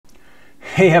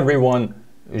Hey everyone,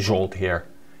 Jolt here.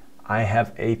 I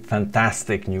have a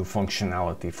fantastic new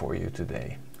functionality for you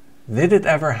today. Did it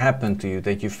ever happen to you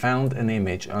that you found an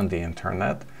image on the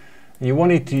internet? You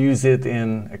wanted to use it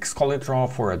in Excalidraw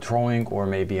for a drawing, or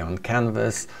maybe on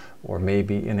Canvas, or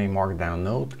maybe in a Markdown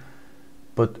Note,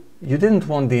 but you didn't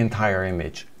want the entire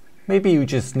image. Maybe you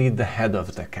just need the head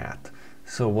of the cat.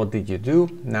 So what did you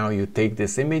do? Now you take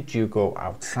this image, you go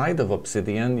outside of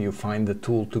Obsidian, you find the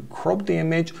tool to crop the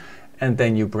image, and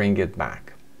then you bring it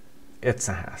back. It's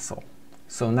a hassle.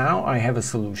 So now I have a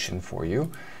solution for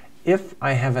you. If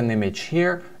I have an image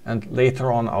here, and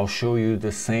later on I'll show you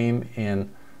the same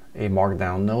in a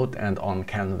Markdown Note and on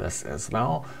Canvas as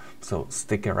well, so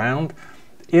stick around.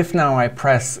 If now I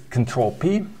press Ctrl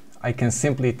P, I can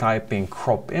simply type in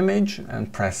crop image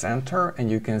and press enter, and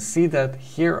you can see that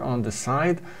here on the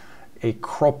side a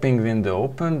cropping window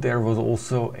opened. There was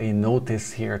also a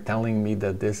notice here telling me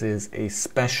that this is a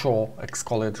special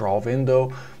Excalidraw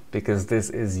window because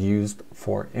this is used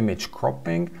for image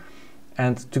cropping.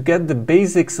 And to get the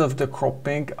basics of the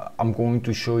cropping, I'm going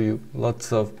to show you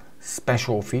lots of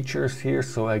special features here.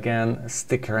 So again,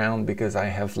 stick around because I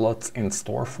have lots in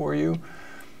store for you.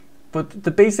 But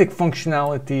the basic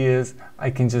functionality is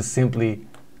I can just simply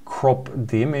crop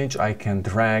the image. I can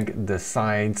drag the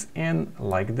sides in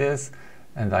like this,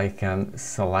 and I can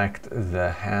select the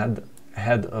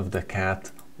head of the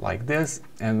cat like this.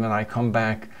 And when I come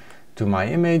back to my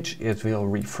image, it will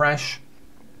refresh.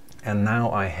 And now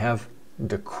I have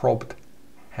the cropped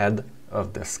head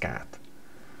of this cat.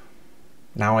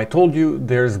 Now I told you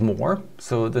there's more.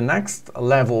 So the next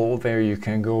level where you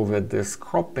can go with this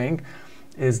cropping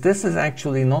is this is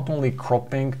actually not only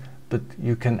cropping, but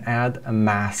you can add a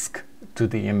mask to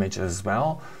the image as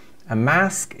well. A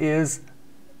mask is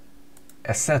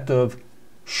a set of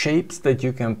shapes that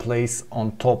you can place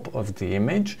on top of the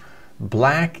image.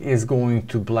 Black is going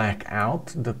to black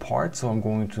out the part, so I'm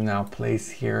going to now place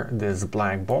here this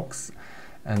black box,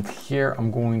 and here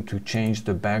I'm going to change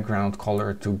the background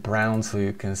color to brown, so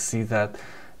you can see that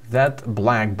that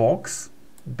black box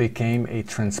became a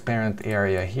transparent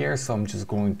area here. So I'm just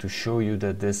going to show you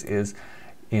that this is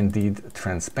indeed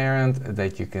transparent,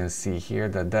 that you can see here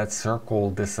that that circle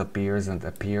disappears and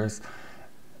appears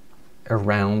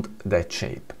around that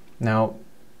shape. Now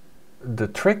the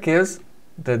trick is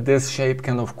that this shape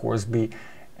can of course be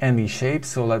any shape,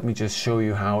 so let me just show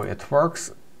you how it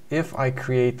works. If I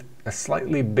create a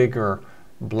slightly bigger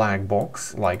black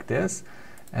box like this,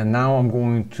 and now I'm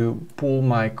going to pull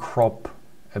my crop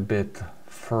a bit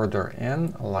further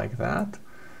in like that,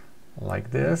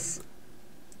 like this.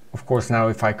 Of course, now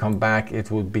if I come back,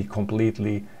 it would be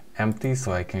completely empty,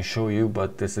 so I can show you,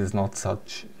 but this is not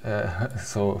such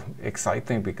so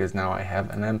exciting because now I have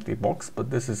an empty box, but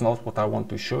this is not what I want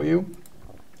to show you.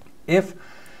 If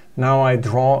now I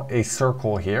draw a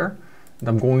circle here,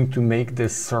 I'm going to make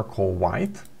this circle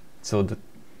white, so the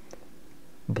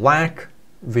black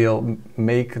will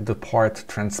make the part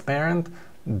transparent,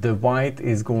 the white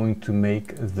is going to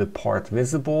make the part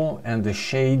visible, and the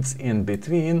shades in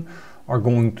between are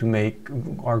going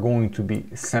to be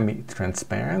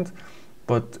semi-transparent.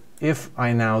 But if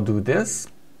I now do this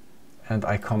and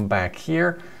I come back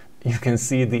here, you can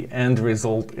see the end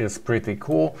result is pretty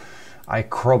cool. I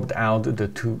cropped out the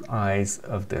two eyes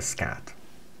of this cat.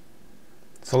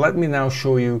 So let me now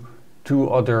show you two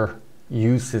other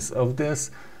uses of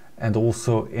this, and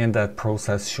also in that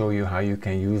process show you how you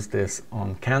can use this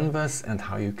on Canvas and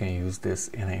how you can use this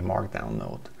in a Markdown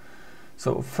Note.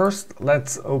 So first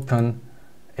let's open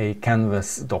a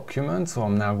Canvas document. So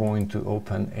I'm now going to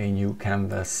open a new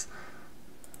Canvas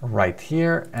right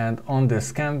here, and on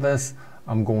this canvas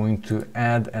I'm going to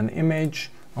add an image.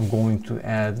 I'm going to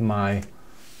add my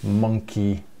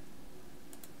monkey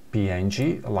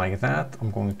PNG like that. I'm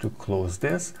going to close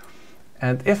this,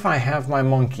 and if I have my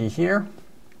monkey here,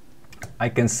 I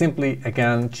can simply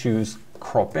again choose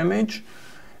crop image,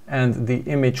 and the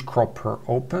image cropper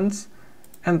opens,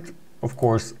 and of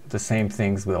course the same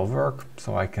things will work.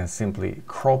 So I can simply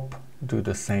crop, do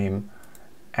the same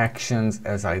actions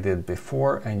as I did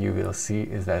before, and you will see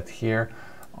is that here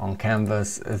on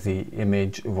Canvas the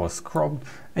image was cropped,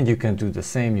 and you can do the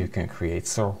same. You can create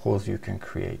circles, you can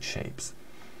create shapes.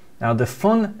 Now the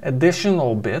fun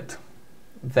additional bit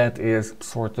that is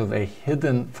sort of a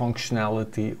hidden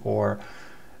functionality or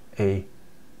an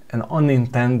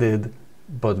unintended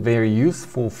but very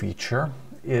useful feature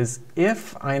is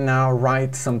if I now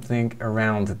write something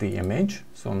around the image.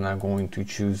 So I'm now going to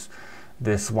choose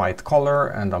this white color,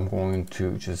 and I'm going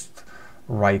to just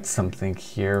write something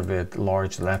here with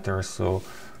large letters. So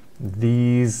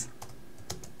these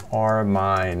are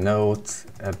my notes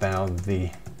about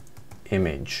the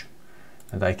image.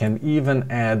 And I can even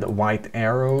add white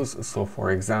arrows. So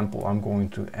for example, I'm going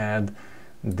to add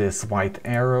this white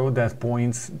arrow that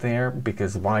points there,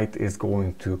 because white is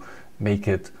going to make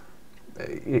it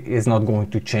is not going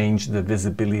to change the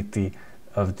visibility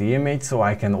of the image. So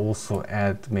I can also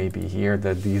add maybe here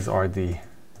that these are the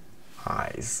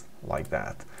eyes, like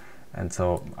that. And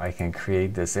so I can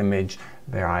create this image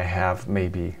where I have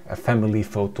maybe a family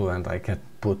photo and I can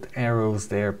put arrows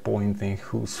there pointing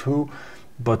who's who.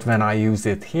 But when I use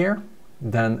it here,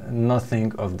 then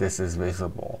nothing of this is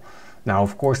visible. Now,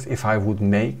 of course, if I would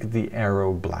make the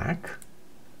arrow black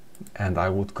and I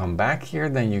would come back here,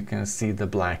 then you can see the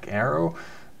black arrow.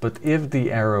 But if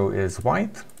the arrow is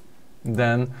white,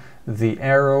 then the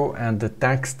arrow and the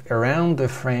text around the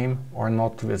frame are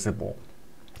not visible.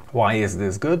 Why is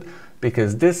this good?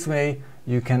 Because this way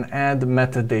you can add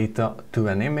metadata to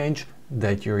an image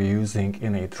that you're using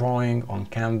in a drawing on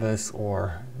canvas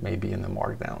or maybe in a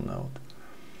Markdown note.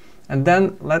 And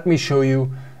then let me show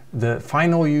you the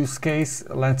final use case.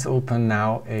 Let's open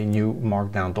now a new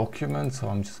Markdown document. So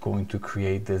I'm just going to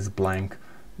create this blank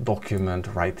document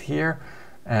right here.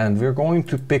 And we're going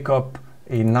to pick up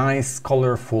a nice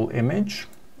colorful image.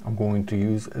 I'm going to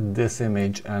use this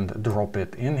image and drop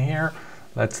it in here.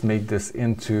 Let's make this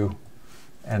into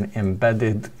an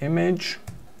embedded image.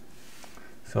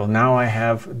 So now I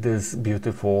have this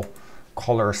beautiful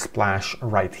color splash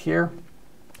right here.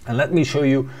 And let me show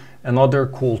you another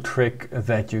cool trick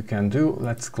that you can do.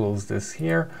 Let's close this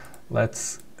here.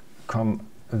 Let's come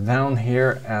down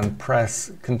here and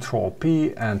press Ctrl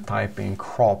P and type in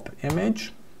crop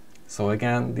image. So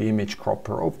again, the image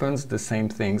cropper opens. The same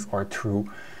things are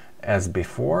true as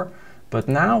before. But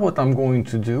now what I'm going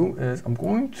to do is I'm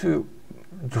going to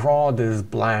draw this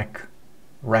black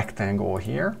rectangle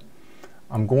here.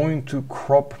 I'm going to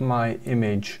crop my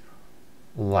image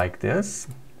like this,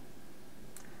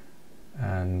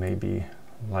 and maybe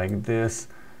like this,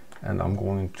 and I'm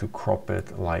going to crop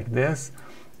it like this.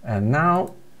 And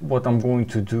now what I'm going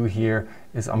to do here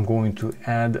is I'm going to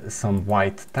add some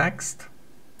white text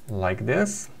like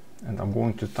this, and I'm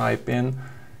going to type in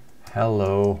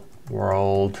hello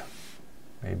world.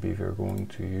 Maybe we're going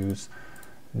to use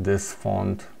this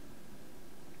font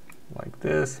like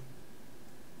this,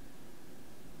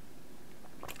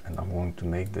 and I'm going to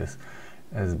make this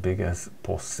as big as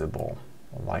possible,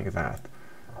 like that.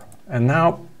 And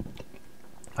now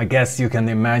I guess you can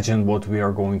imagine what we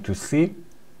are going to see.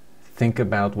 Think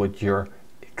about what you're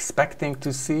expecting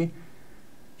to see.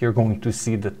 You're going to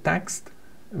see the text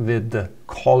with the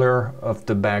color of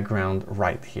the background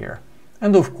right here.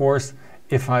 And of course,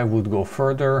 if I would go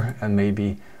further and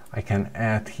maybe I can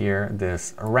add here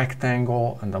this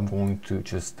rectangle, and I'm going to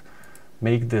just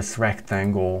make this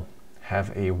rectangle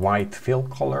have a white fill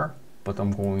color, but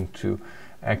I'm going to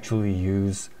actually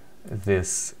use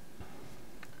this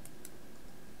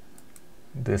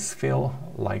fill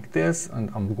like this, and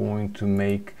I'm going to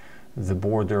make the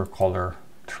border color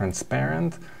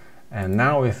transparent. And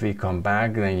now if we come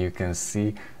back, then you can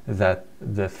see that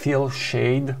the fill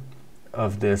shade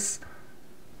of this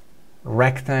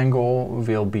rectangle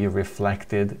will be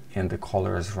reflected in the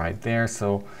colors right there.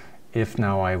 So if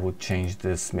now I would change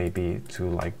this maybe to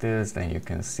like this, then you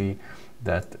can see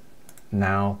that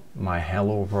now my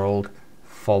hello world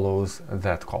follows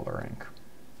that coloring.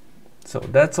 So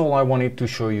that's all I wanted to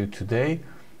show you today.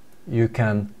 You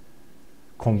can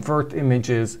convert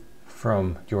images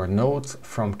from your notes,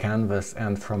 from Canvas,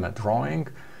 and from a drawing.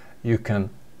 You can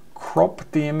crop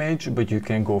the image, but you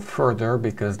can go further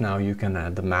because now you can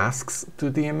add the masks to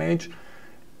the image.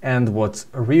 And what's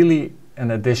really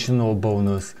an additional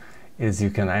bonus is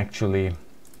you can actually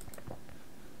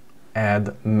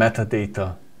add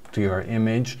metadata to your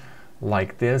image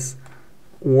like this,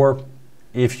 or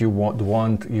if you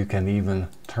want, you can even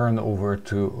turn over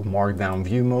to Markdown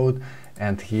view mode,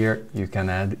 and here you can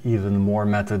add even more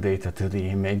metadata to the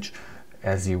image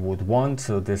as you would want.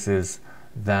 So this is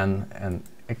then an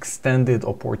extended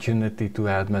opportunity to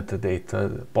add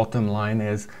metadata. The bottom line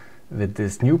is, with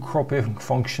this new cropping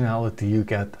functionality, you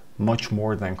get much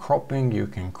more than cropping. You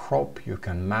can crop, you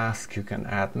can mask, you can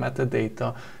add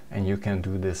metadata, and you can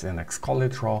do this in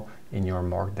Excalidraw, in your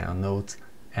Markdown notes,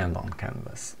 and on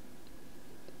Canvas.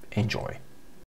 Enjoy.